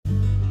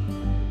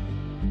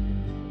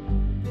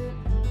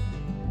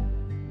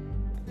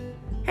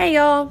Hey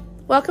y'all,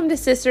 welcome to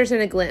Sisters in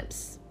a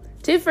Glimpse.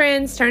 Two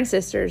friends turned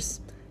sisters,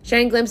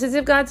 sharing glimpses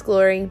of God's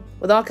glory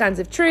with all kinds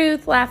of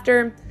truth,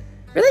 laughter,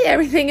 really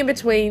everything in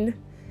between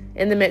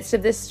in the midst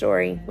of this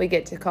story we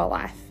get to call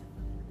life.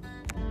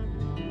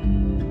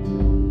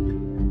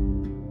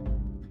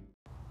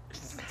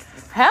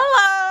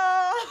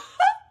 Hello!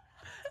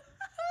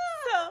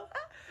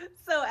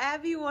 So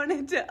Abby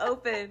wanted to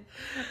open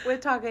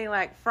with talking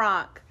like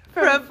Frank.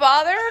 From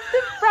Father of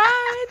the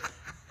Bride.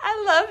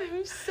 I love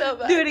him so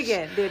much. Do it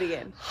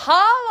again.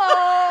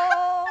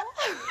 Hello!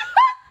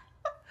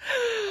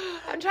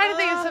 I'm trying to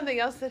think of something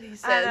else that he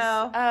says.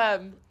 I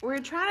know. We're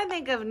trying to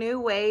think of new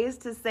ways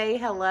to say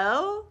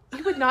hello.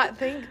 You would not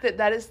think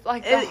that is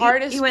like the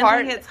hardest you wouldn't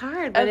part think it's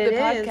hard, of but the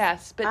it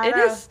podcast. But I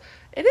know.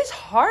 it is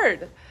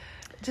hard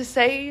to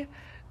say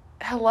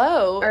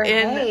hello Or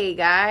in hey,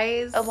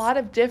 guys. a lot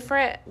of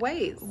different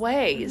ways.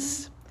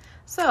 ways.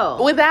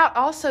 So, Without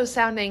also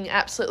sounding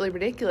absolutely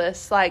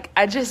ridiculous like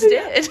I just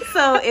did.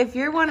 so if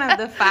you're one of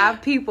the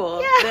 5 people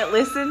that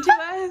listen to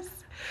us,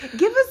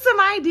 give us some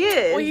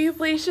ideas. Will you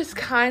please just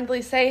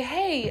kindly say,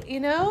 hey,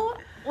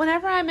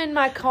 whenever I'm in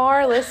my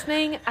car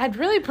listening, I'd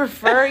really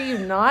prefer you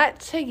not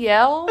to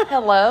yell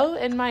hello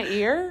in my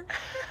ear.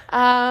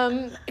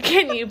 Can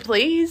you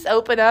please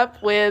open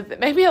up with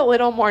maybe a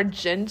little more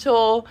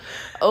gentle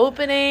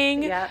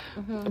opening? Yeah.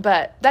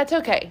 But that's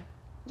okay.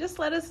 Just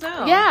let us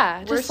know. Yeah,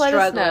 We're just let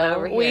us struggling know.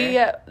 over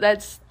here.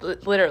 That's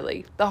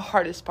literally the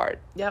hardest part.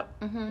 Yep.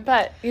 Mm-hmm.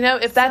 But,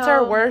 if that's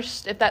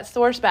if that's the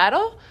worst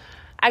battle,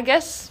 I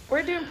guess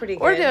We're doing pretty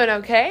good. we're doing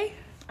okay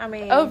I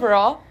mean,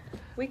 overall.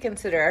 we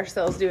consider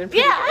ourselves doing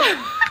pretty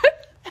Yeah.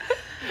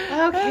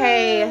 good.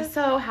 Okay,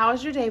 so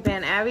how's your day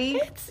been, Abby?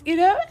 It's, it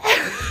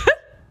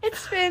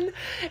has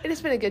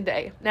been a good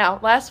day. Now,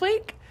 last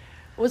week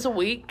was a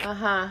week.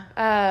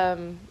 Uh-huh.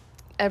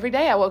 Every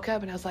day I woke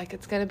up and I was like,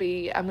 I'm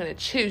going to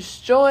choose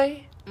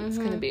joy. It's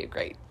going to be a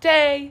great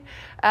day.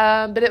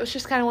 But it was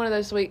just kind of one of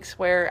those weeks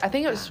where I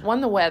think it was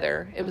the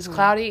weather. It was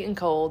cloudy and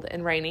cold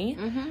and rainy.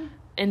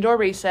 Indoor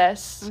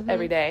recess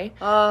every day.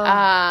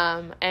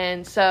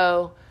 And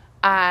so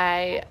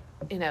and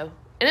it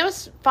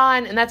was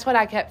fun. And that's what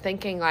I kept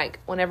thinking,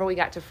 like, whenever we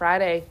got to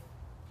Friday,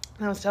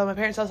 and I was telling my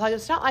parents, I was like,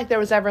 it's not like there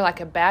was ever, like,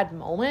 a bad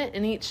moment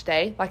in each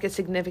day, like a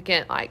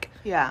significant, like,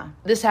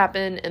 this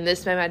happened and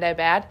this made my day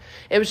bad.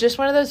 It was just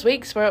one of those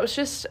weeks where it was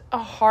just a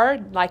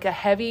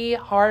heavy,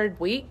 hard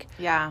week.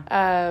 Yeah.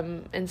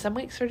 And some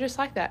weeks are just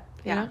like that.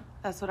 You know?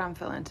 That's what I'm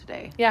feeling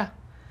today. Yeah.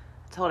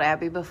 I told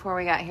Abby before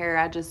we got here,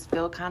 I just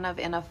feel kind of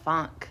in a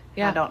funk.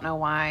 Yeah. I don't know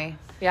why.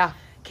 Yeah.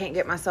 Can't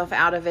get myself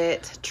out of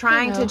it.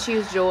 Trying to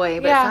choose joy,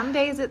 but some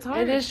days it's hard.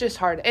 It is just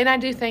hard. And I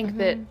do think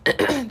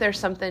that there's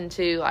something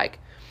to, like,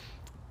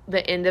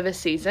 the end of a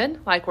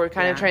season. Like, we're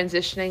kind of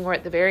transitioning. We're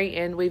at the very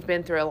end. We've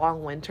been through a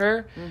long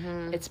winter.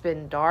 It's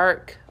been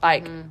dark.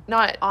 Like,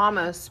 not...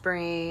 Almost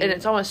spring. And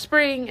it's almost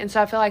spring. And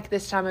so I feel like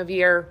this time of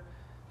year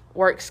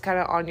works kind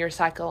of on your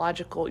psyche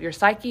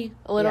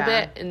a little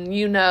bit. And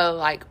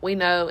we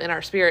know in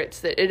our spirits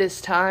that it is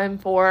time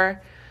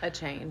for... A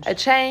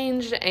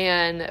change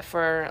and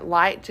for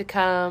light to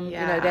come.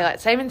 Yeah.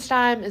 Daylight savings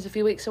time is a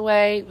few weeks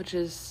away, which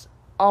is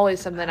always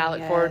something I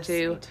look forward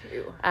to. Me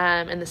too.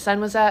 And the sun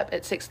was up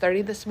at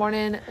 6:30 this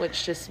morning,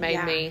 which just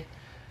made me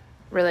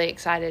really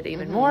excited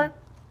even more.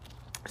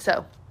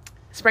 So,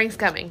 spring's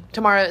coming.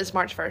 Tomorrow is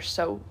March 1st,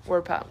 so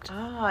we're pumped.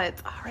 Oh,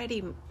 it's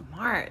already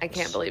March. I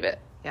can't believe it.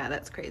 Yeah,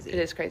 that's crazy. It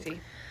is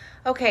crazy.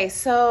 Okay,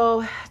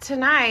 so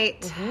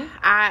tonight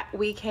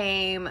we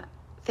came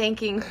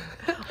thinking,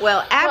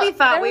 Abby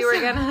thought we were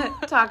going to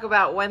talk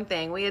about one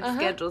thing. We had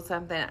scheduled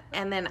something,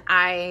 and then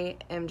I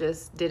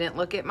didn't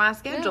look at my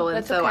schedule,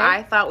 and so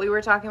I thought we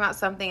were talking about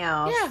something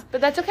else. Yeah,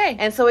 but that's okay.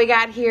 And so we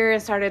got here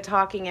and started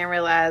talking and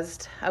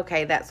realized,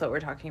 okay, that's what we're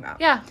talking about.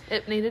 Yeah,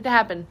 it needed to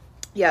happen.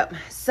 Yep.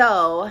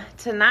 So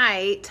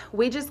tonight,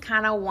 we just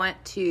kind of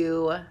want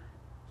to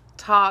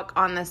talk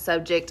on the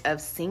subject of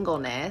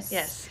singleness.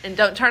 Yes, and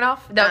don't turn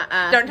off. Don't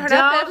turn off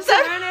the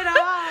episode. Turn it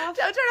off.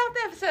 Don't turn off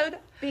the episode.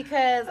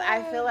 Because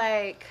I feel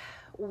like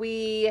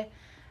we,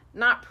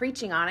 not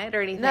preaching on it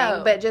or anything,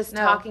 but just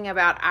talking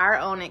about our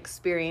own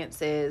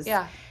experiences.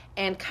 Yeah.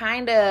 And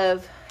kind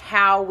of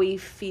how we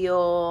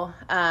feel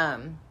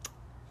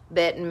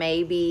that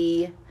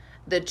maybe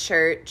the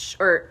church,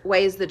 or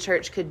ways the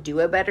church could do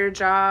a better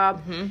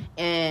job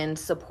in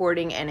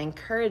supporting and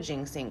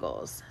encouraging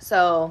singles.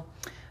 So,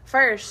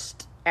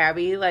 first,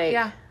 Abby,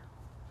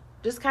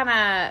 just kind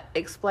of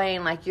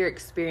explain, your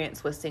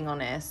experience with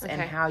singleness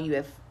and how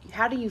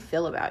do you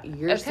feel about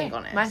your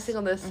singleness? My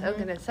singleness. Oh,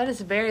 goodness. That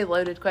is a very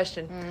loaded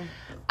question.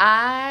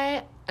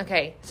 And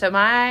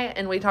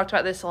we talked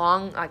about this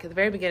at the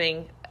very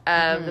beginning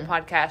of the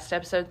podcast,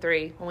 episode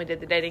 3, when we did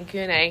the dating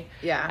Q&A.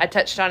 Yeah. I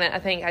touched on it. I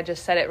think I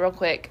just said it real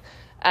quick.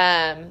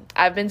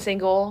 I've been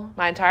single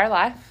my entire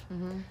life.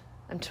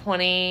 I'm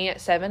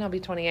 27. I'll be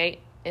 28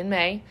 in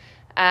May.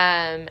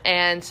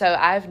 And so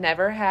I've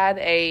never had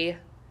a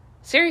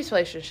serious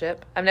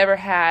relationship.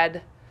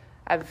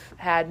 I've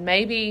had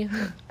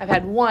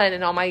one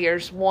in all my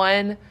years,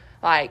 where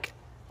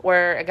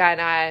a guy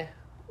and I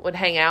would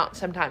hang out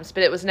sometimes,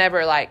 but it was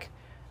never like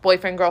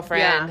boyfriend,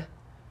 girlfriend,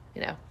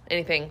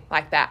 anything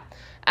like that.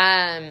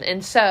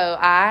 And so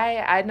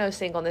I know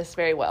singleness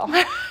very well.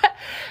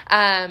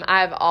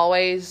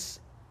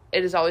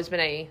 It has always been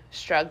a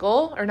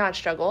struggle, or not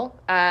struggle.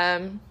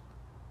 I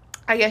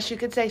guess you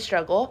could say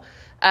struggle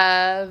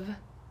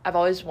I've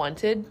always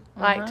wanted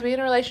to be in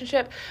a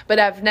relationship, but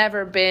I've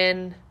never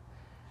been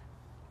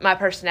my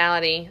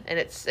personality, and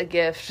it's a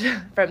gift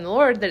from the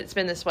Lord that it's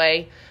been this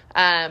way.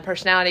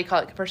 Personality,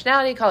 call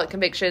it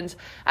convictions.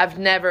 I've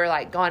never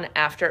gone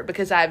after it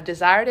because I've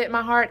desired it in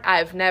my heart.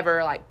 I've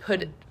never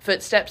put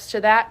footsteps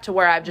to that, to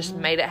where I've just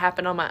made it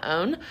happen on my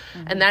own.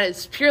 And that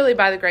is purely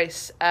by the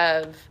grace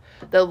of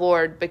the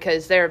Lord,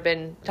 because there have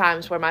been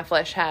times where my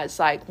flesh has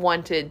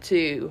wanted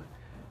to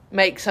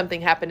make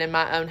something happen in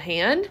my own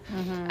hand.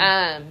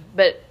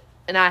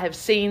 And I have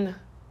seen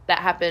that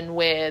happen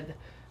with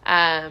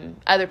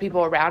other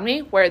people around me,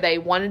 where they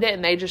wanted it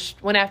and they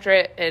just went after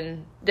it,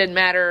 and didn't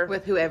matter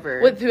with whoever,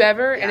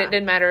 and it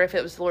didn't matter if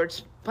it was the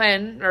Lord's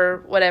plan or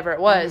whatever it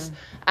was.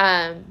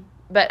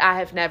 But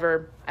I've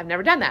never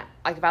done that.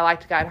 If I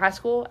liked a guy in high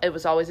school, it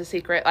was always a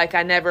secret.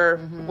 I never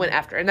went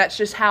after, and that's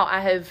just how I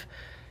have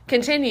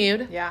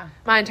continued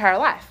my entire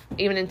life,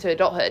 even into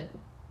adulthood.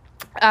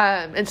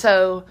 And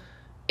so,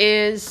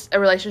 is a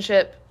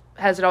relationship,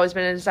 has it always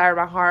been a desire of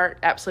my heart?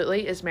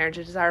 Absolutely. Is marriage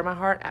a desire of my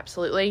heart?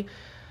 Absolutely.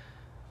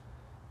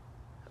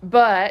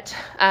 But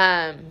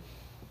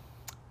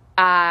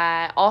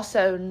I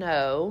also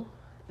know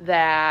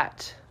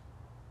that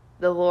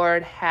the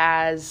Lord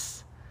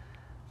has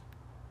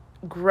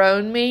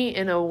grown me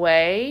in a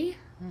way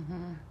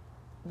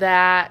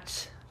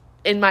that,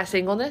 in my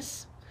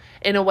singleness,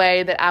 in a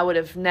way that I would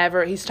have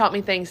never, He's taught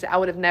me things that I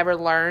would have never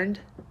learned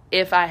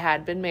if I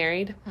had been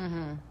married,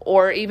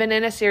 or even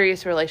in a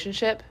serious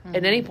relationship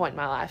at any point in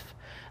my life.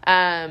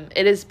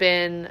 It has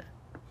been,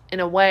 in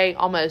a way,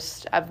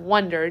 almost, I've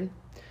wondered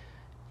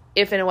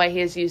if in a way He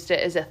has used it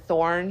as a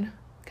thorn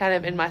kind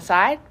of in my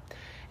side,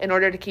 in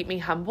order to keep me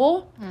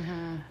humble,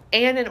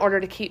 and in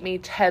order to keep me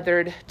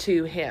tethered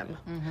to Him.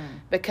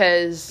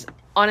 Because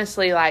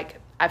honestly,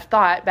 I've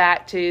thought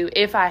back to,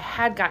 if I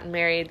had gotten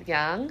married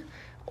young,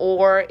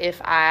 or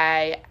if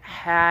I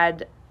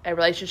had a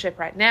relationship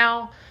right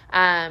now,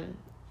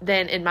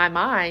 then in my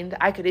mind,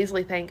 I could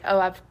easily think, oh,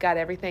 I've got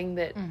everything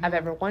that I've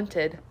ever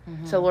wanted.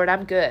 So Lord,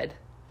 I'm good.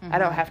 I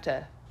don't have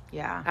to.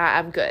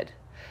 I'm good.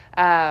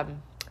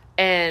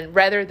 And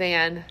rather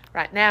than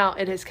right now,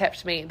 it has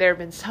kept me. There have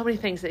been so many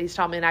things that He's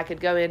taught me, and I could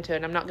go into,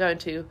 and I'm not going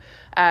to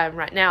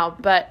right now,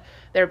 but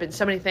there have been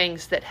so many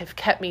things that have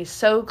kept me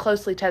so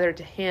closely tethered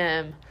to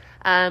Him,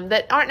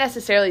 that aren't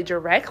necessarily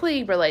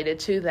directly related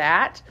to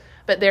that,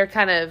 but they're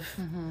kind of,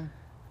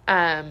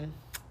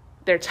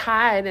 they're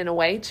tied in a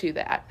way to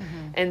that.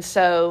 And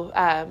so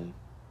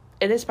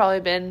it has probably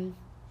been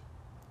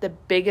the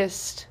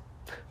biggest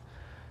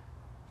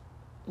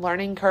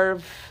learning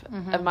curve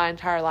of my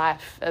entire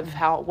life, of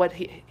what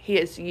he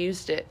has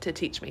used it to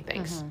teach me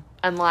things.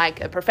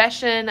 Unlike a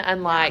profession,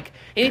 unlike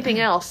anything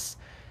else,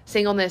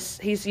 singleness,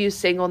 He's used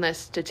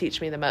singleness to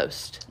teach me the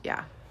most.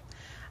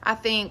 I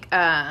think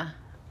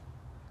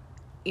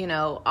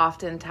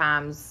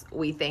oftentimes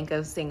we think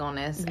of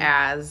singleness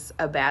as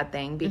a bad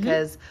thing,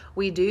 because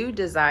we do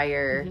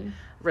desire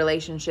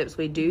relationships,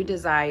 we do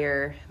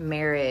desire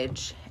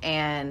marriage,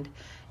 and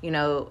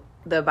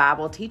the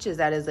Bible teaches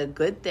that is a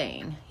good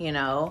thing,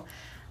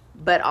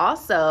 but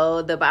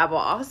also the Bible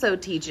also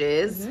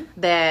teaches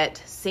that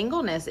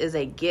singleness is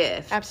a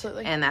gift.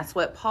 Absolutely. And that's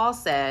what Paul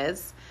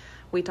says.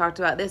 We talked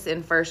about this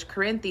in 1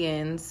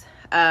 Corinthians.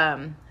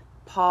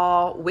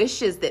 Paul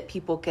wishes that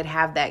people could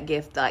have that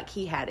gift like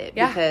he had it,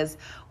 because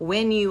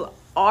when you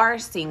are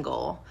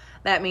single,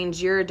 that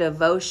means your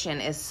devotion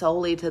is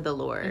solely to the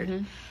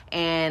Lord.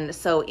 And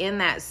so in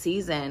that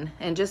season,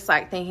 and just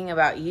thinking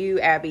about you,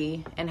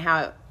 Abby, and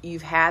how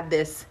you've had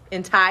this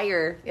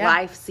entire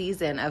life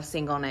season of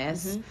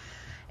singleness,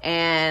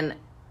 and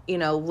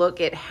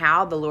look at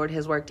how the Lord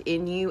has worked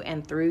in you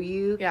and through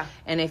you.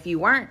 And if you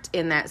weren't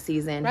in that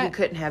season, He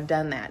couldn't have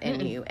done that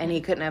in you, and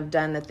He couldn't have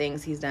done the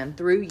things He's done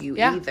through you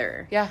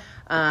either.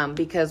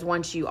 Because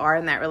once you are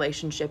in that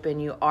relationship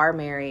and you are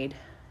married,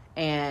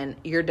 and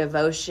your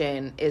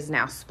devotion is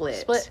now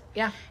split.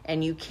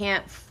 And you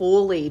can't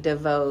fully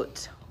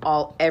devote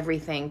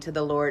everything to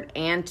the Lord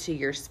and to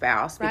your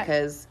spouse,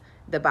 because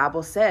the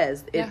Bible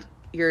says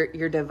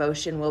your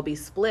devotion will be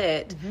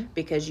split,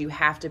 because you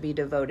have to be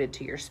devoted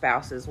to your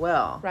spouse as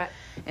well.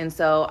 And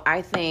so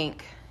I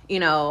think,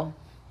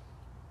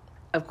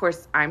 of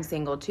course I'm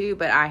single too,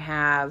 but I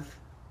have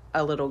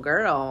a little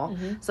girl,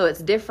 so it's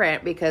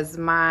different because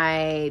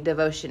my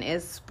devotion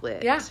is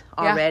split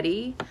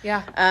already.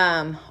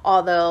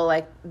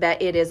 Although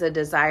that it is a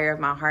desire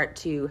of my heart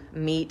to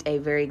meet a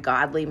very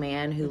godly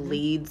man who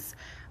leads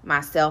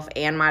myself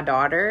and my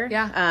daughter.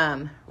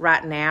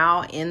 Right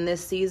now in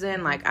this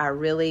season, I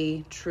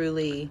really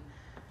truly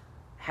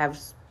have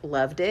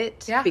loved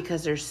it,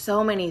 because there's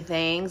so many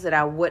things that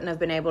I wouldn't have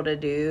been able to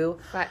do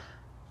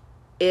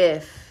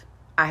if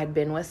I had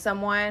been with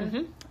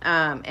someone.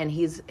 And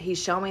he's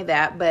shown me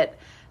that. But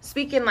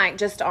speaking like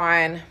just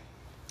on,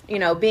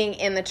 being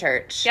in the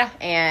church. Yeah.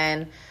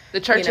 And the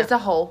church as a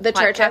whole. The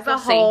church as a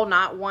whole,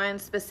 not one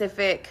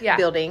specific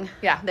building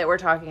that we're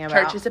talking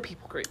about. Church as a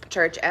people group.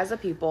 Church as a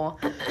people.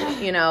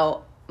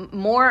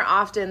 More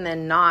often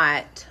than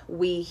not,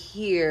 we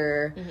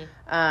hear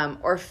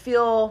or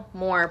feel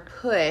more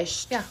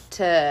pushed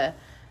to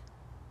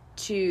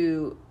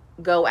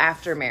go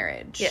after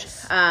marriage.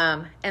 Yes.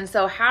 And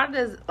so how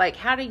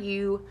do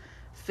you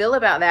feel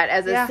about that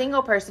as a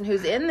single person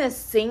who's in this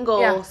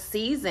single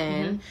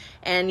season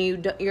and you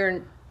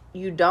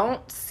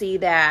don't see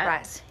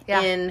that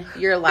in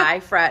your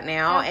life right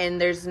now and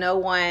there's no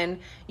one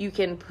you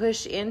can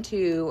push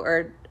into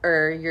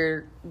or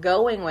you're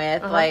going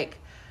with, like,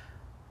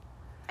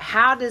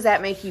 how does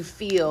that make you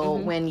feel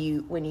when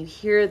you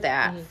hear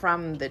that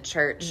from the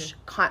church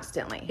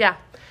constantly? Yeah.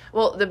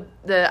 Well,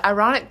 the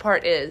ironic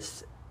part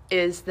is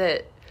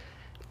that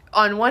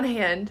on one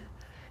hand,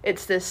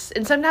 it's this,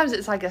 and sometimes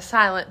it's like a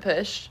silent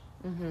push.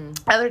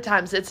 Other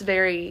times it's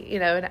very,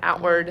 an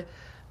outward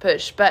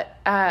push. But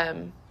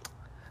on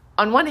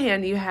one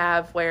hand, you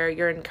have where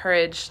you're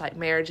encouraged, like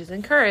marriage is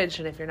encouraged,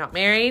 and if you're not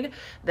married,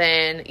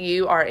 then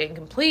you are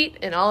incomplete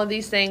in all of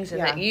these things,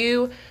 and that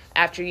you,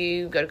 after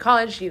you go to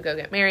college, you go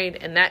get married,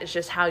 and that is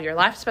just how your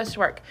life's supposed to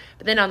work.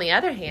 But then on the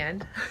other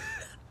hand,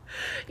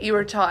 you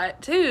were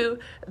taught too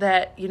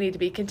that you need to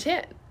be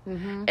content.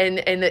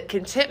 And that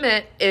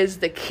contentment is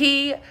the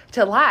key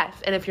to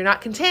life. And if you're not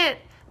content,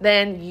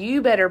 then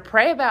you better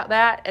pray about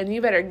that, and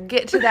you better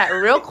get to that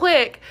real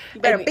quick.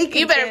 You better be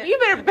content. You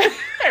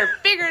better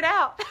figure it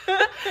out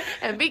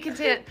and be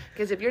content.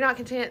 Because if you're not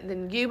content,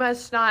 then you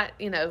must not,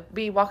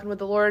 be walking with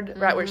the Lord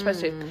right where you're supposed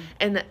to.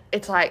 And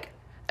it's like,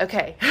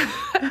 okay,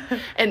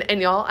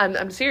 and y'all,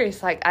 I'm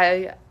serious. Like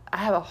I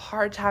have a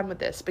hard time with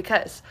this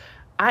because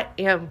I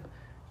am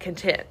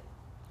content.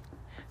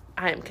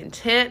 I'm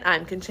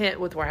content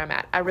with where I'm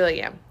at. I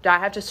really am. Do I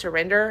have to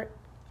surrender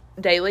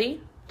daily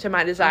to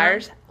my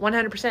desires?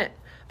 100%.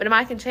 But am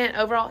I content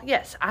overall?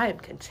 Yes, I am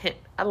content.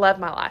 I love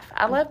my life.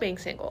 I love being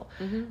single.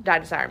 Do I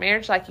desire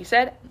marriage, like you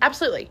said?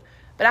 Absolutely.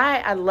 But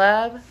I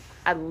love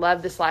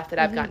this life that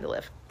I've gotten to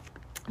live.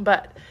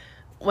 But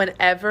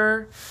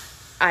whenever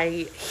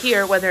I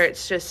hear, whether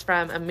it's just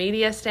from a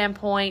media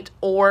standpoint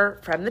or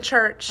from the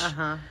church,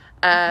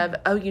 of,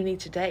 oh, you need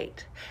to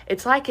date.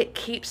 It's like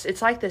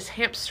this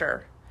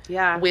hamster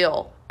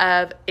wheel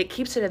of, it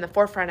keeps it in the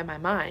forefront of my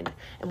mind.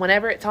 And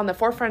whenever it's on the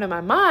forefront of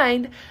my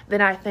mind,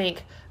 then I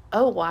think,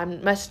 oh, well, I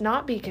must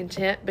not be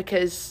content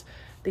because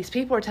these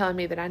people are telling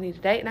me that I need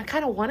to date, and I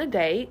kind of want to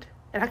date,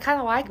 and I kind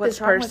of like this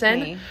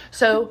person.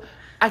 So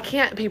I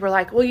can't, people are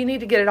like, well, you need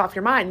to get it off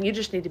your mind. You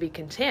just need to be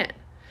content.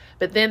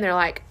 But then they're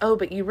like, oh,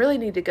 but you really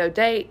need to go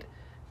date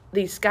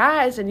these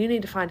guys, and you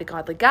need to find a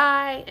godly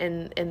guy,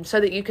 and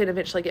so that you can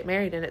eventually get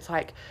married. And it's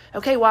like,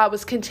 okay, well, I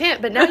was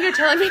content, but now you're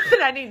telling me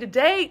that I need to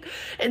date.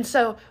 And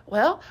so,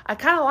 well, I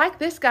kind of like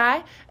this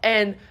guy,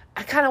 and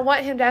I kind of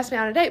want him to ask me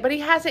on a date, but he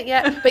hasn't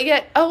yet. But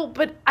yet, oh,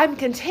 but I'm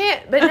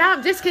content, but now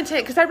I'm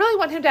discontent because I really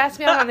want him to ask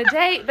me out on a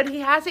date, but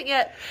he hasn't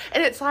yet.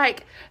 And it's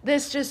like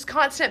this just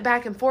constant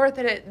back and forth,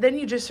 and then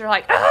you just are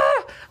like,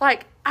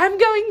 like, I'm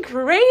going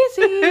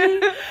crazy.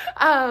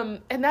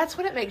 And that's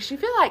what it makes you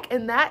feel like.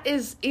 And that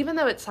is, even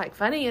though it's like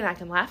funny and I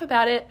can laugh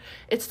about it,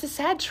 it's the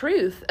sad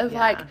truth of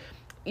like,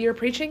 you're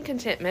preaching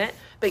contentment,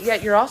 but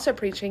yet you're also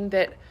preaching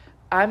that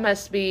I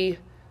must be,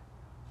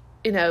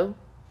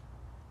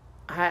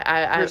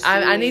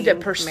 I need to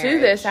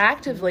pursue this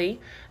actively.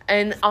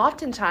 And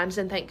oftentimes,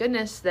 and thank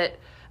goodness that,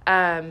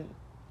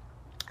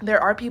 there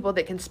are people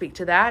that can speak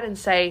to that and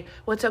say,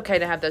 well, it's okay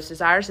to have those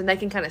desires, and they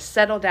can kind of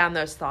settle down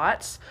those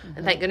thoughts.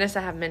 And thank goodness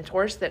I have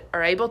mentors that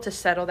are able to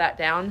settle that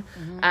down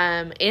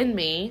in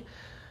me.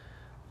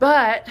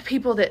 But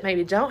people that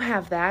maybe don't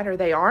have that, or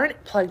they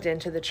aren't plugged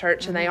into the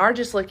church and they are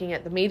just looking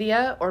at the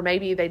media, or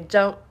maybe they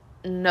don't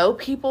know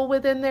people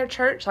within their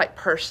church, like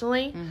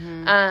personally,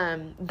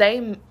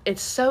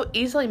 it's so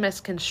easily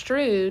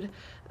misconstrued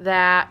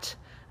that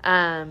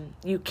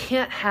you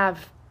can't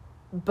have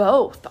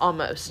both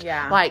almost.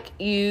 Like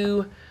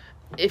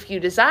if you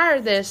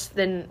desire this,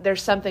 then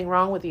there's something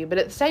wrong with you. But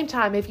at the same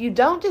time, if you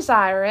don't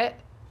desire it,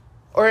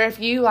 or if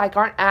you like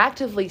aren't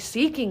actively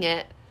seeking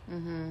it,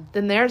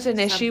 then there's an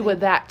issue with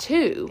that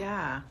too.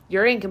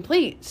 You're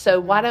incomplete. So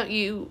why don't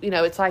you,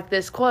 it's like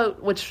this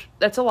quote, which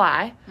that's a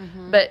lie,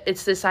 but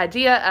it's this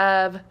idea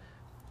of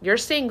you're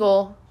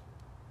single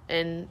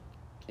and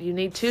you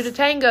need two to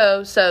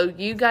tango. So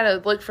you got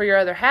to look for your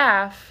other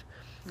half.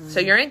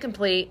 So you're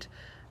incomplete.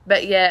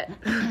 But yet,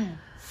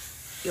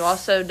 you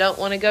also don't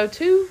want to go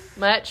too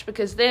much,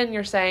 because then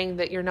you're saying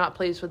that you're not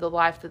pleased with the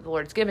life that the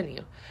Lord's given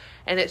you.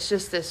 And it's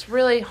just this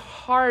really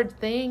hard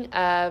thing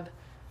of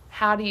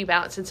how do you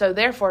balance? And so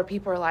therefore,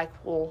 people are like,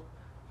 well,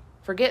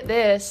 forget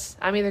this.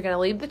 I'm either going to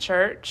leave the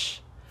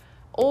church,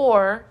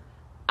 or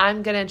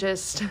I'm going to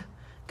just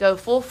go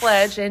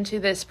full-fledged into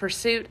this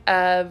pursuit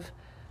of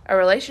a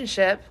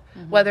relationship,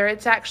 whether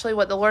it's actually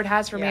what the Lord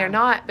has for me or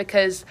not,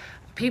 because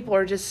people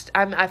are just,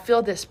 I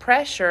feel this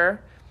pressure.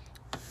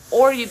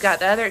 Or you've got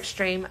the other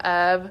extreme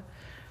of,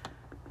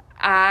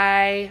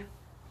 I'm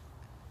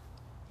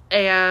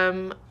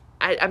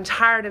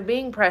tired of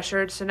being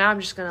pressured, so now I'm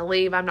just going to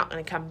leave. I'm not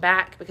going to come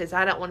back because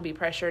I don't want to be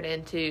pressured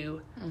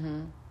into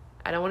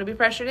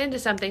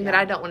something that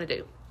I don't want to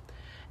do.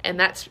 And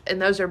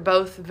those are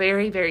both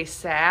very, very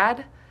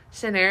sad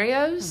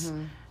scenarios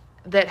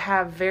that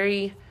have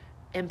very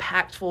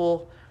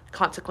impactful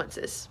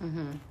consequences.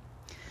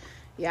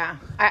 Yeah,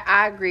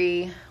 I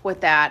agree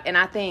with that. And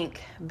I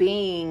think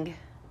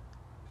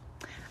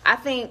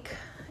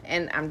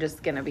and I'm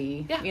just going to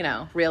be,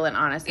 real and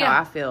honest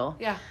how I feel.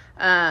 Yeah.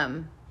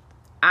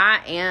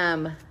 I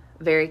am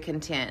very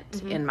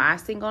content in my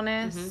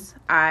singleness.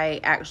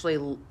 I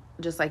actually,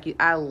 just like you,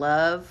 I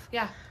love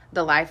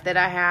the life that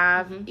I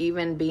have,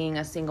 even being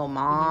a single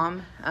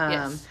mom.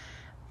 Yes.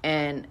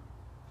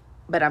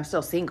 But I'm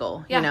still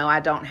single. Yeah. I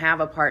don't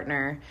have a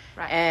partner.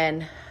 Right.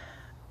 And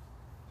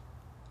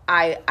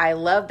I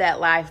love that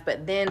life,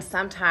 but then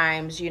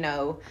sometimes,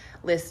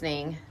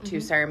 listening to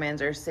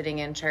sermons or sitting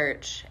in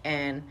church,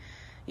 and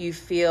you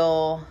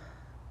feel,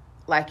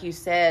 like you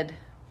said,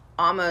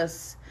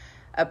 almost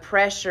a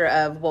pressure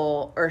of,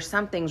 or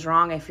something's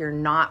wrong if you're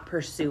not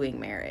pursuing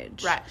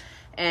marriage. Right.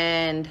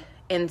 And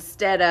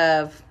instead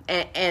of,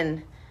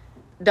 and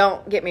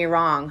don't get me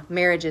wrong,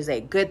 marriage is a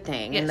good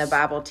thing. Yes. And the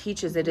Bible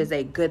teaches it is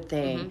a good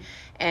thing.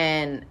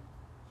 And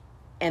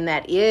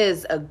that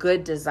is a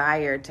good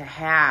desire to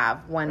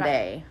have one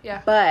day.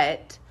 Yeah.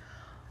 But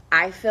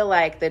I feel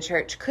like the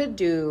church could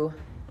do,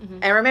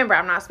 and remember,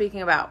 I'm not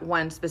speaking about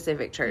one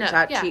specific church.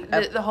 No,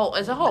 the whole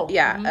as a whole.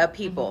 Yeah, a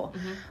people.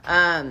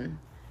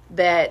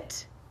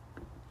 That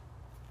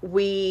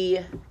we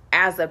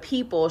as a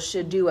people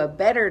should do a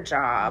better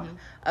job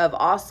of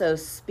also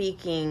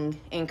speaking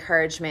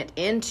encouragement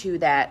into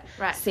that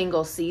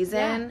single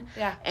season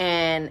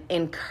and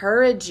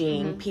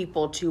encouraging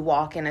people to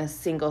walk in a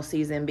single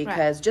season,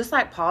 because just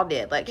like Paul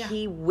did,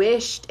 he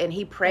wished and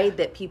he prayed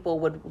that people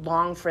would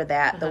long for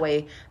that the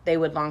way they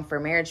would long for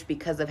marriage,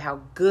 because of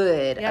how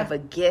good of a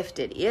gift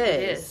it is.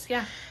 It is.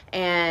 Yeah.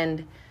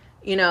 And,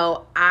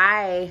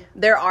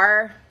 there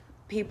are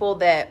people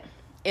that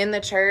in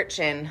the church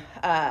and,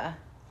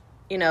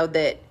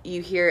 that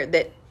you hear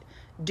that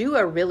do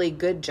a really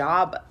good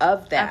job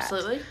of that.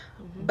 Absolutely.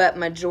 But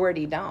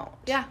majority don't.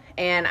 Yeah.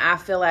 And I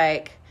feel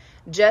like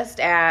just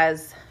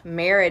as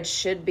marriage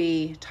should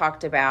be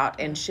talked about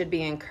and should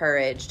be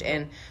encouraged,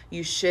 and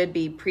you should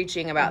be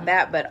preaching about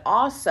that, but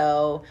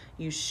also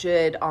you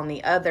should, on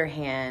the other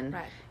hand,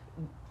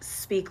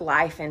 speak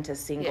life into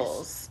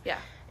singles. Yes.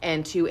 Yeah.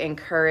 And to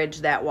encourage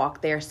that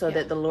walk there, so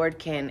that the Lord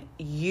can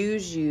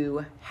use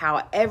you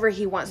however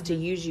He wants to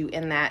use you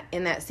in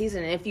that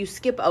season. And if you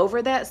skip over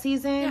that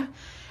season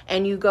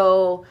and you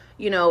go,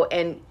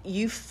 and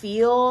you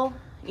feel,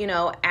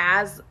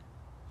 as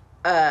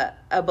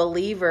a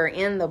believer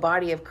in the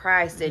body of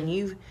Christ, and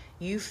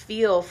you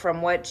feel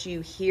from what you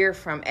hear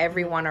from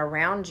everyone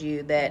around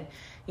you that,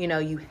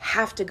 you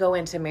have to go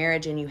into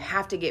marriage and you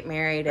have to get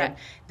married, and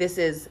this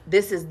is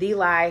the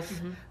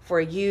life for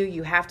you.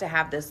 You have to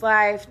have this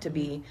life to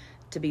be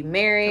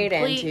married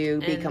and to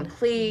be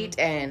complete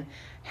and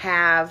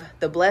have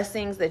the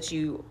blessings that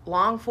you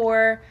long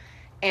for.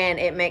 And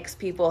it makes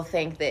people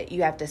think that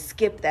you have to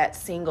skip that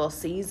single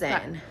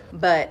season.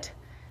 But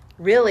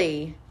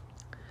really,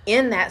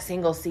 in that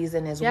single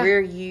season is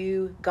where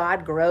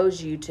God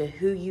grows you to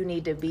who you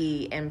need to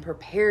be and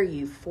prepare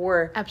you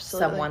for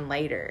someone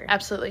later.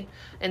 Absolutely.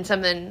 And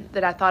something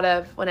that I thought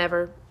of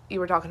whenever you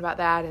were talking about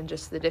that, and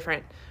just the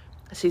different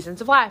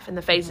seasons of life and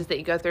the phases that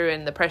you go through,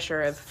 and the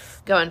pressure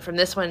of going from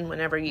this one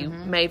whenever you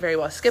may very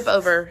well skip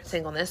over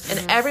singleness.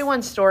 And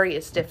everyone's story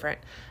is different.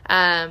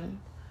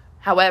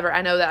 However,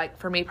 I know that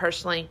for me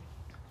personally,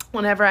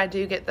 whenever I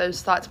do get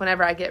those thoughts,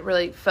 whenever I get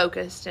really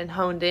focused and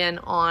honed in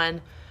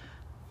on,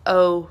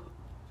 I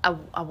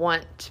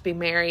want to be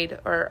married,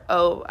 or,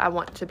 I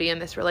want to be in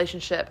this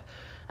relationship.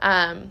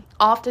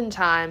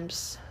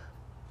 Oftentimes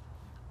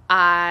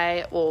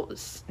I will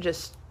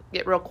just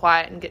get real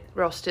quiet and get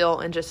real still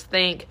and just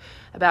think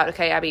about,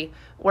 okay, Abby,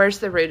 where's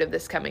the root of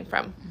this coming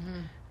from?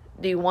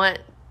 Do you want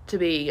to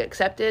be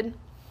accepted?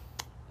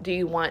 Do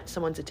you want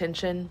someone's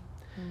attention?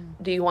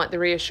 Do you want the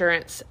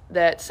reassurance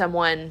that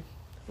someone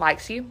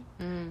likes you,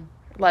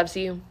 loves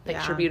you,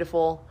 thinks you're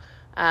beautiful?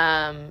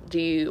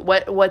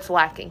 What's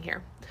lacking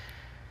here?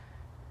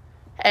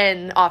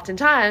 And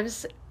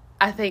oftentimes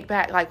I think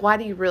back, why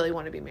do you really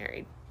want to be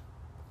married?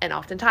 And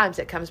oftentimes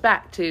it comes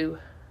back to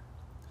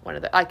one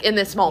of the, in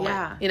this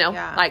moment,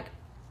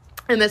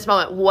 in this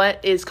moment,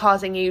 what is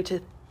causing you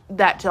to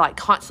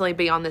constantly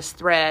be on this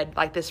thread,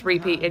 this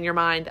repeat in your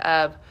mind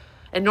of,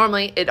 and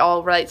normally it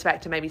all relates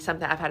back to maybe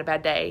something, I've had a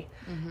bad day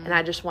and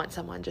I just want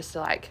someone just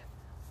to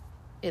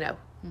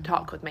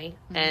talk with me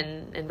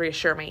and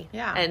reassure me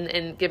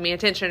and give me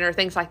attention or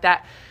things like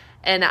that.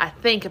 And I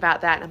think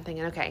about that and I'm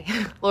thinking, okay,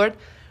 Lord,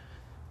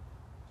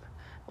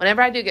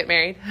 whenever I do get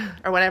married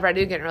or whenever I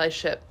do get in a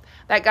relationship,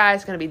 that guy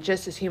is going to be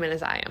just as human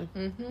as I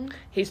am.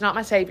 He's not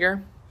my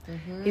savior.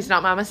 He's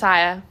not my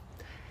Messiah.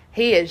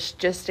 He is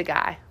just a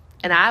guy.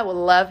 And I will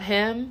love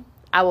him.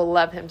 I will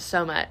love him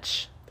so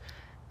much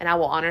and I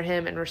will honor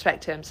him and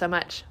respect him so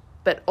much.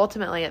 But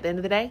ultimately, at the end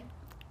of the day,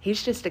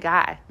 he's just a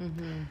guy.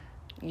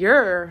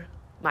 You're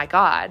my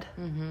God.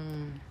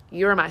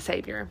 You're my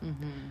Savior.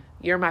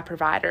 You're my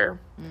provider.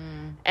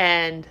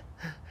 And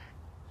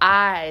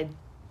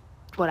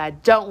what I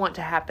don't want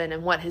to happen,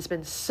 and what has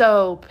been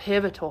so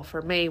pivotal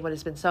for me, what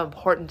has been so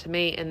important to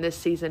me in this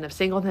season of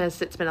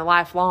singleness, it's been a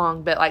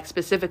lifelong, but like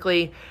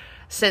specifically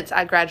since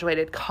I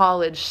graduated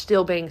college,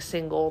 still being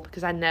single,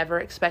 because I never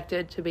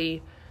expected to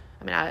be,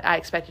 I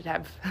expected to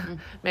have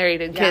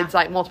married and kids,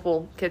 like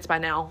multiple kids by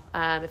now,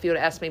 if you would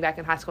have asked me back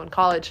in high school and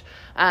college.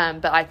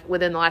 But like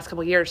within the last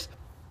couple of years,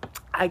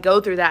 I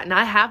go through that, and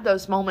I have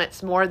those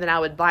moments more than I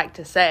would like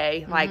to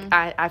say. Like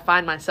I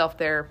find myself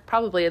there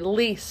probably at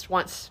least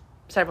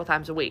several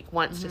times a week,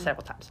 once to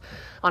several times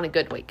on a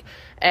good week.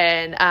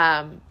 And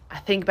I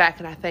think back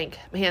and I think,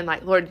 man,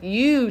 like, Lord,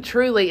 you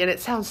truly, and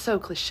it sounds so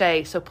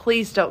cliche, so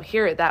please don't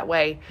hear it that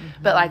way.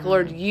 But like,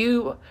 Lord,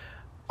 you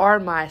are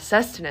my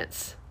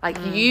sustenance.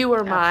 Like you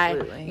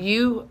are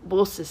you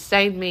will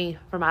sustain me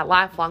for my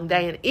lifelong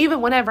day. And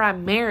even whenever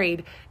I'm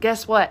married,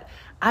 guess what?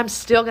 I'm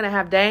still going to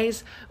have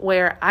days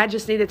where I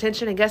just need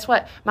attention. And guess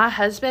what? My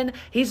husband,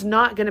 he's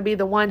not going to be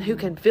the one who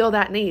can fill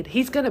that need.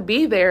 He's going to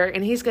be there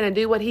and he's going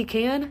to do what he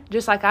can,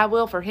 just like I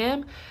will for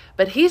him.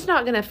 But he's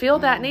not going to fill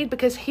that need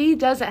because he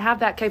doesn't have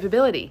that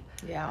capability.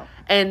 Yeah.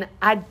 And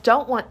I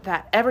don't want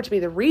that ever to be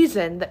the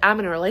reason that I'm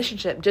in a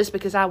relationship, just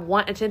because I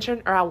want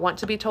attention or I want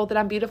to be told that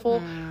I'm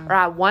beautiful or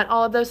I want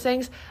all of those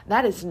things.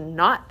 That is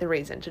not the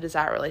reason to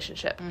desire a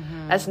relationship.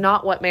 That's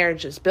not what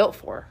marriage is built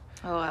for.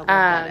 Oh, I love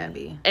that,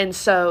 Abby. And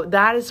so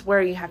that is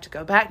where you have to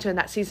go back to in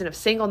that season of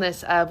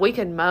singleness of we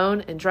can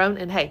moan and drone,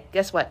 and hey,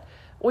 guess what?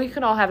 We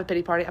can all have a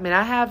pity party. I mean,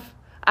 I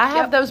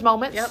have those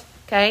moments.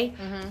 Okay.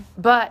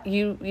 But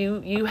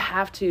you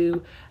have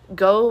to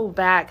go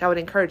back. I would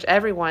encourage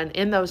everyone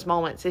in those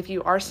moments, if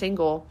you are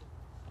single,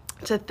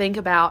 to think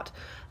about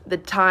the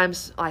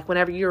times, like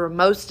whenever you're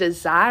most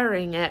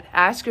desiring it,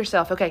 ask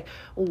yourself, okay,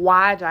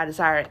 why do I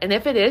desire it? And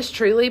if it is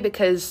truly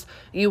because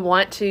you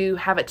want to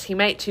have a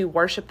teammate to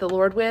worship the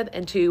Lord with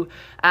and to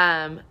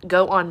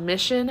go on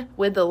mission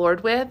with the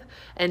Lord with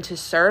and to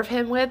serve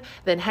him with,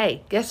 then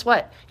hey, guess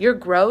what? You're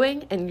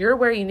growing and you're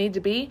where you need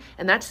to be.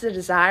 And that's the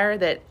desire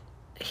that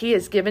he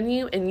has given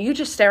you, and you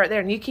just stay right there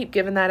and you keep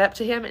giving that up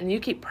to him and you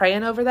keep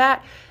praying over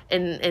that,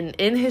 and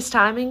in his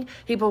timing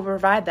he will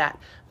provide that.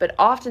 But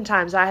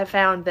oftentimes I have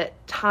found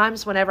that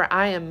times whenever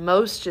I am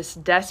most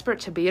just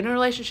desperate to be in a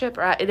relationship,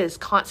 or it is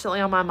constantly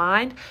on my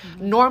mind,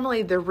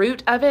 normally the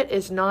root of it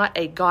is not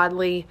a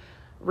godly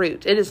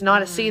root. It is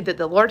not a seed that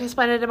the Lord has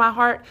planted in my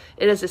heart.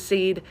 It is a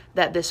seed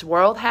that this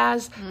world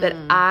has, that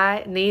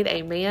I need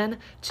a man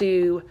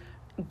to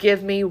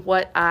give me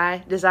what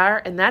I desire,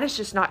 and that is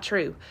just not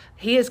true.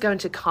 He is going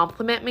to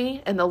compliment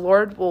me, and the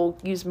Lord will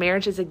use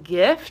marriage as a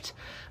gift,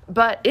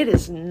 but it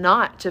is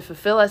not to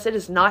fulfill us. It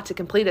is not to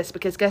complete us,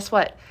 because guess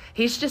what?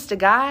 He's just a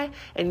guy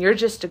and you're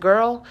just a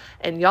girl,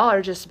 and y'all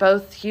are just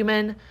both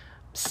human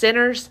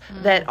sinners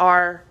that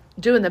are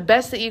doing the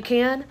best that you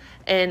can,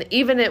 and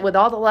even with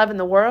all the love in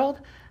the world,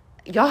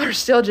 y'all are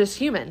still just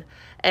human.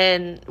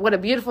 And what a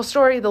beautiful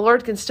story the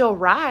Lord can still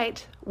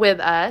write with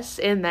us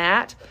in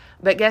that.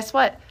 But guess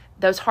what?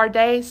 Those hard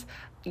days,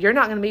 you're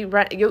not going to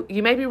be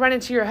you may be running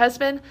to your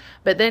husband,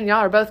 but then y'all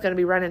are both going to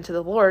be running to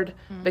the Lord,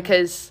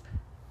 because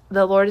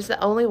the Lord is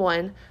the only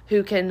one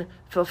who can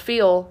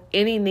fulfill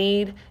any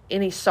need,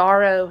 any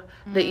sorrow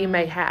that you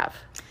may have.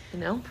 You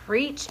know?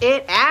 Preach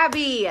it,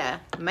 Abby.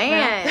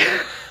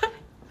 Man.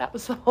 That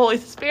was the Holy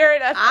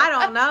Spirit. I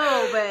don't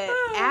know,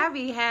 but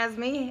Abby has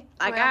me,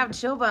 like, I have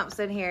chill bumps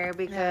in here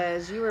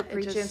because you were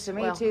preaching to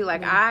me too.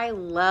 Like, I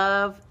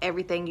love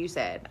everything you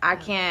said. I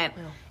can't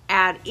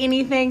add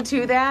anything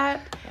to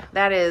that.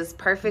 That is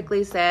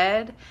perfectly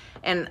said.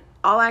 And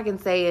all I can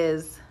say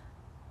is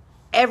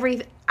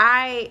everything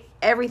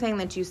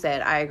that you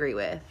said, I agree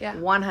with.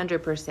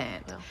 100%.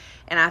 Yeah.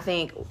 And I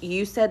think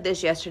you said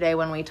this yesterday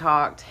when we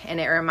talked, and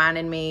it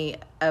reminded me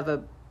of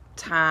a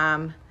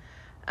time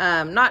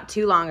not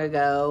too long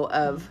ago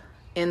of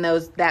in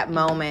that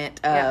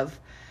moment of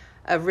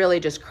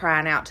really just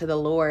crying out to the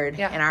Lord.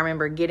 And I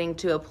remember getting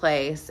to a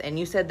place, and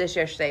you said this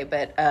yesterday,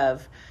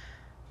 but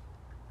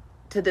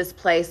to this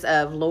place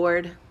of,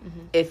 Lord,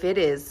 if it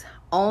is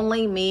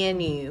only me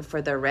and you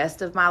for the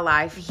rest of my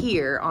life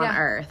here on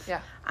earth,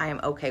 I am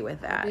okay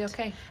with that. Be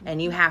okay.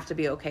 And you have to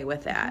be okay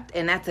with that.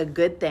 And that's a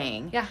good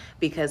thing,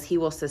 because he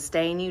will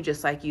sustain you,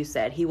 just like you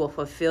said. He will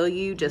fulfill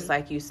you, just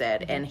like you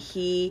said. And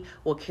he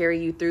will carry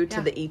you through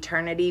to the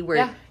eternity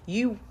where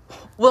you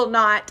will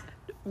not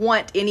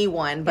want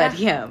anyone but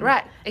him.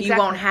 Right. Exactly. You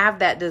won't have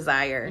that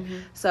desire.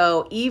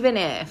 So even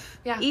if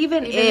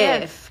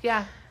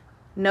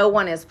no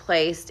one is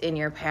placed in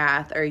your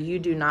path, or you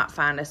do not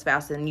find a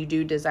spouse and you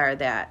do desire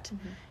that,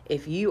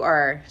 if you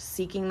are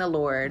seeking the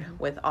Lord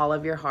with all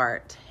of your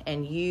heart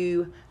and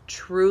you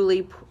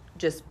truly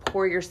just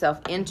pour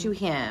yourself into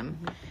him,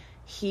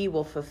 he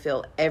will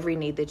fulfill every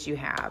need that you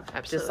have.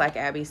 Absolutely. Just like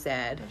Abby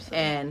said. Absolutely.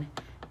 And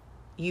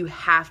you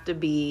have to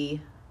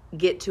be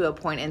get to a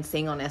point in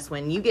singleness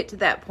when you get to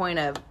that point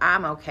of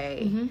I'm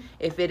okay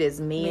if it is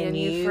me and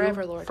you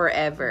forever, Lord.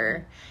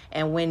 Forever.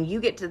 And when you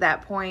get to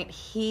that point,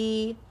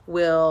 he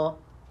will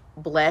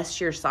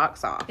bless your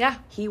socks off. Yeah.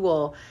 He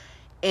will,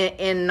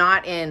 in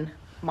not in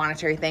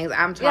monetary things.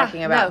 I'm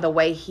talking about the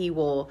way he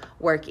will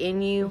work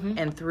in you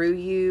and through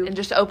you, and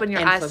just open your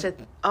eyes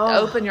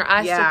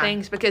to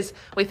things, because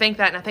we think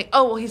that, and I think,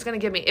 oh well, he's going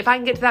to give me, if I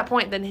can get to that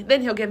point,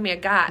 then he'll give me a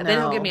guy, then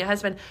he'll give me a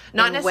husband.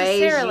 Not in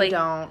necessarily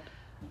ways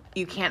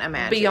you can't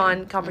imagine,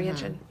 beyond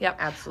comprehension. Yep,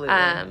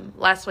 absolutely.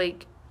 Last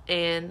week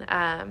in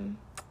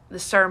the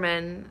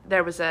sermon,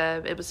 it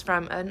was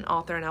from an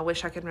author, and I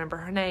wish I could remember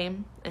her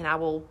name, and I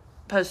will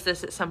post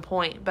this at some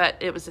point, but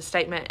it was a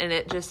statement, and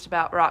it just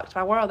about rocked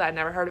my world. I'd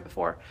never heard it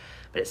before,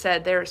 but it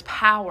said, there's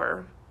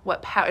power.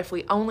 What power, if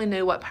we only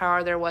knew what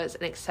power there was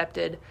in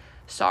accepted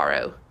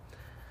sorrow.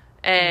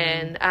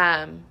 And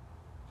and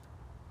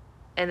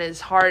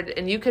it's hard,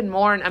 and you can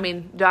mourn. I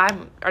mean,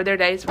 are there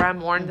days where I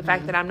mourn the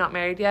fact that I'm not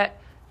married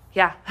yet?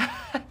 Yeah.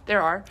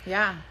 There are.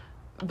 Yeah.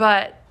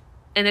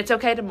 And it's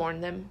okay to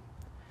mourn them,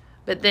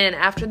 but then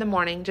after the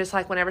mourning, just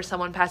like whenever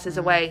someone passes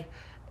away,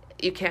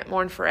 you can't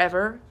mourn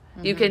forever.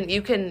 You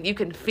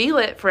can feel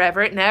it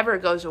forever. It never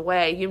goes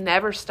away. You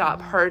never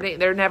stop hurting.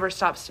 There never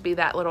stops to be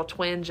that little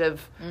twinge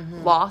of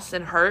loss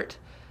and hurt,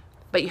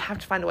 but you have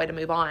to find a way to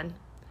move on.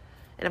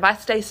 And if I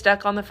stay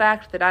stuck on the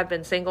fact that I've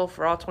been single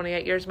for all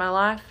 28 years of my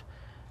life,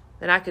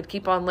 then I could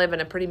keep on living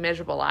a pretty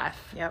miserable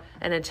life. Yep.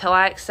 And until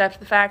I accept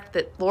the fact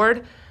that,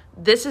 Lord,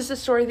 this is the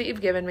story that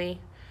you've given me.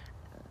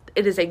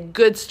 It is a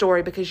good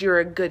story because you're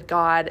a good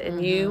God,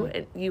 and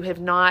you have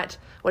not,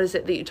 what is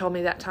it that you told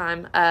me that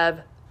time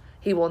of,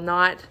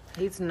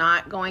 he's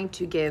not going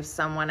to give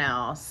someone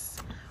else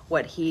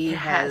what he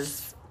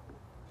has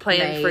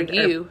planned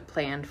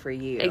for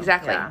you.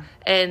 Exactly. Yeah.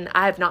 And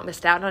I have not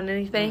missed out on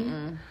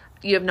anything.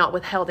 You have not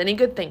withheld any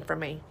good thing from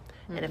me.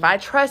 And if I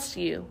trust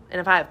you, and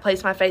if I have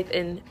placed my faith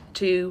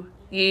into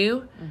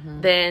you,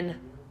 then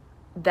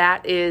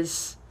that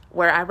is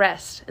where I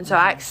rest. And so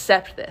I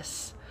accept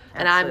this.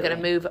 And I'm going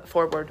to move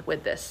forward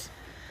with this.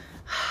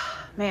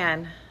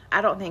 Man,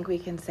 I don't think we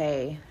can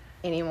say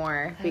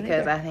anymore,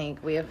 because I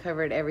think we have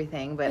covered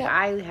everything, but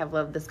I have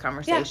loved this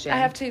conversation. Yeah, I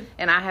have too.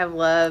 And I have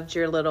loved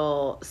your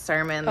little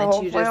sermon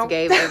that you just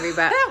gave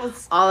everybody,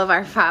 all of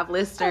our 5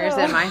 listeners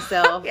and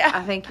myself.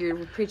 I think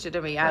you're preaching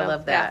to me. I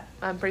love that.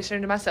 Yeah, I'm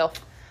preaching to myself.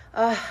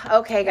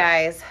 Okay,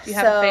 guys. Do you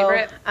have a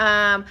favorite?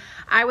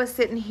 I was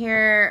sitting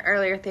here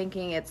earlier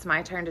thinking it's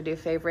my turn to do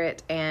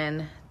favorite,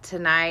 and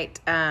tonight,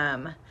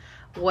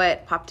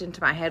 what popped into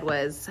my head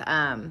was,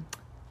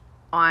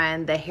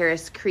 on the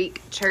Harris Creek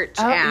Church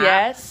app.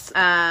 Yes.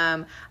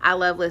 I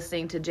love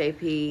listening to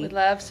JP. We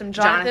love some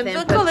Jonathan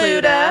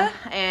Pokluda.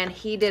 And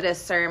he did a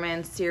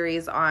sermon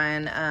series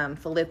on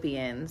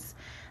Philippians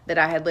that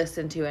I had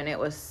listened to, and it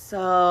was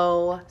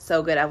so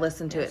good. I've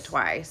listened to it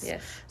twice.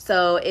 Yes.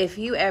 So if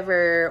you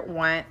ever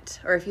want,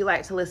 or if you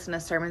like to listen to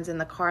sermons in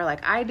the car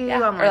like I do, or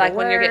like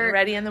when you're getting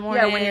ready in the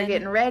morning. Yeah, when you're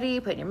getting ready,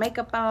 putting your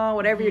makeup on,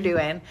 whatever you're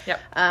doing. Yep.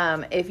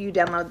 If you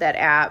download that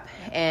app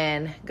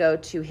and go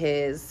to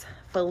his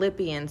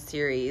Philippians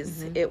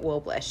series, it will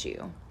bless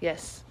you.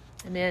 Yes.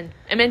 Amen.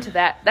 Amen to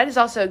that. That is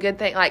also a good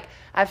thing. Like,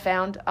 I've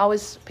found,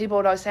 people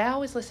would always say, I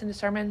always listen to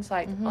sermons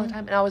like all the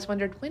time. And I always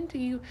wondered, when do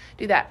you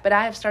do that? But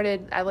I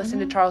listen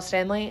to Charles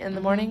Stanley in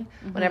the morning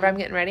whenever I'm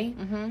getting ready.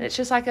 And it's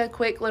just like a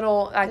quick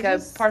little,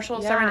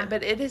 partial sermon.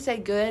 But it is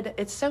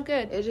it's so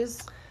good. It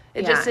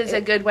just is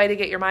a good way to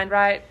get your mind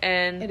right.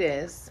 And it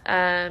is.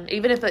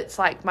 Even if it's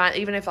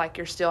even if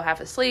you're still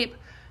half asleep,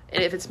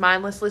 and if it's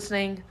mindless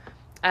listening,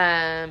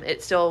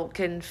 it still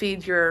can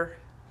feed your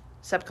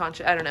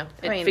subconscious. I don't know.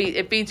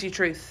 It feeds you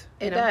truth.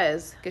 It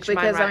does. Get your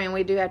mind right.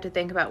 We do have to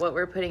think about what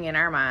we're putting in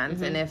our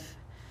minds, and if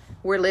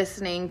we're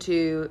listening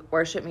to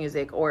worship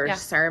music or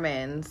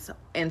sermons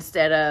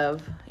instead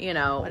of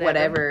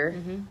whatever.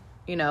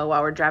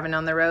 While we're driving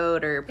on the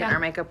road or putting our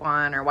makeup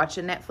on or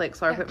watching Netflix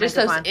while we're putting just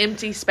makeup on. Just those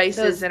empty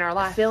spaces in our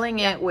life. Filling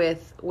it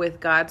with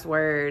God's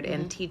word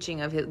and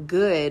teaching of his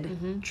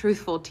good,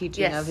 truthful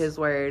teaching of his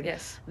word.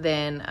 Yes.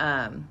 Then,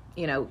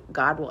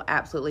 God will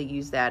absolutely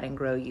use that and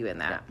grow you in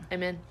that. Yeah.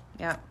 Amen.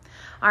 Yeah.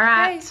 All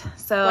right.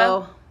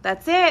 So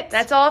that's it.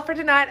 That's all for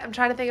tonight. I'm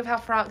trying to think of how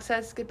Frank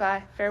says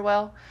goodbye.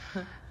 Farewell.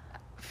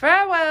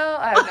 Farewell.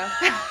 I don't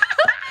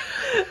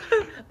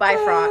know. Bye,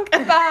 Frank.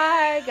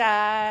 Bye,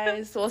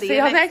 guys. We'll see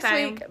you next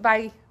week.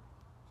 Bye.